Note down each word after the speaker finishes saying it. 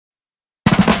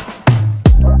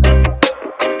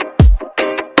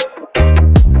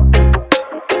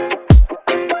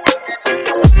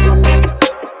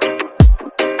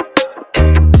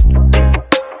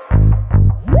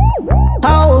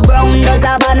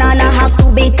banana have to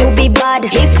be bad.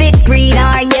 If it green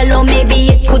or yellow, maybe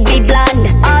it could be blonde.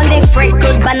 All the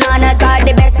freckled bananas are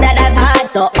the best that I've had.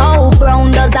 So how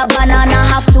brown does a banana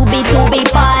have to be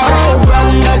bad? How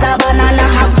brown does a banana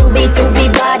have to be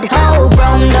bad? How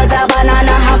brown does a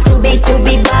banana have to be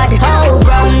bad? How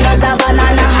brown does a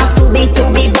banana have to be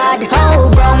bad? How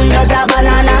brown does a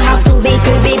banana have to be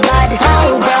bad?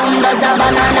 How brown does a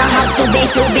banana have to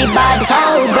be bad?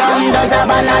 How brown does a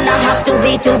banana have to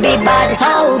be bad?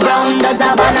 How brown does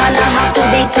a banana have to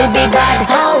be bad?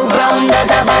 How brown does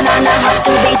a banana have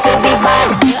to be bad?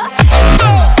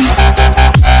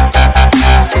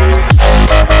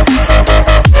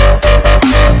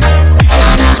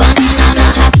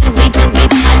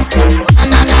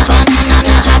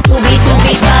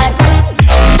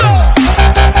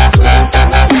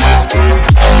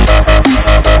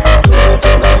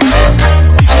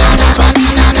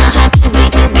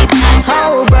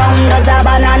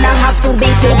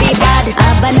 A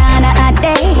banana a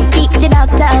day, keep the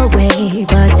doctor away.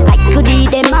 But I could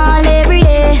eat them all every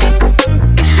day.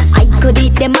 I could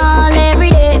eat them all every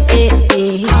day.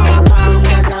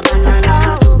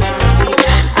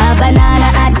 A banana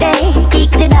a day,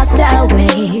 keep the doctor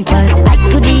away. But I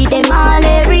could eat them all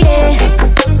every day.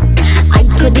 I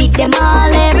could eat them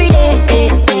all every day.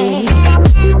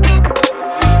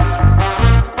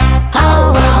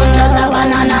 How brown does a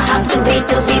banana have to be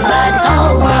bad?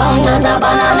 How brown does a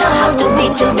banana have to be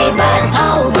bad?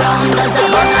 How brown does a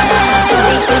banana have to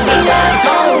be bad?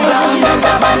 How brown does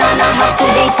a banana have to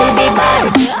be bad?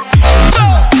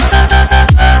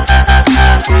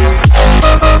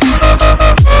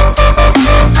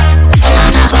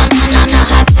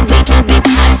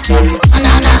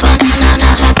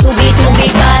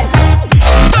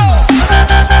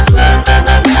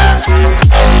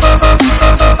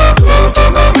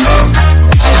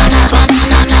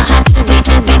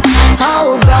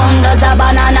 How brown does a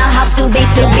banana have to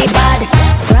be bad?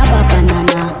 Grab a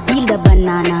banana, peel the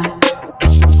banana.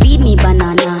 Feed me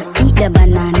banana, eat the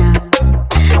banana.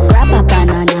 Grab a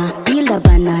banana, peel the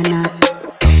banana.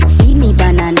 Feed me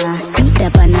banana, eat the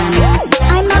banana.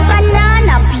 I'm a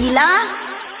banana peeler.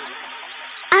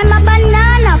 I'm a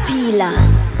banana peeler.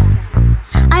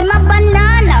 I'm a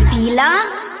banana peeler.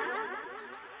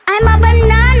 I'm a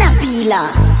banana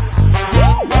peeler.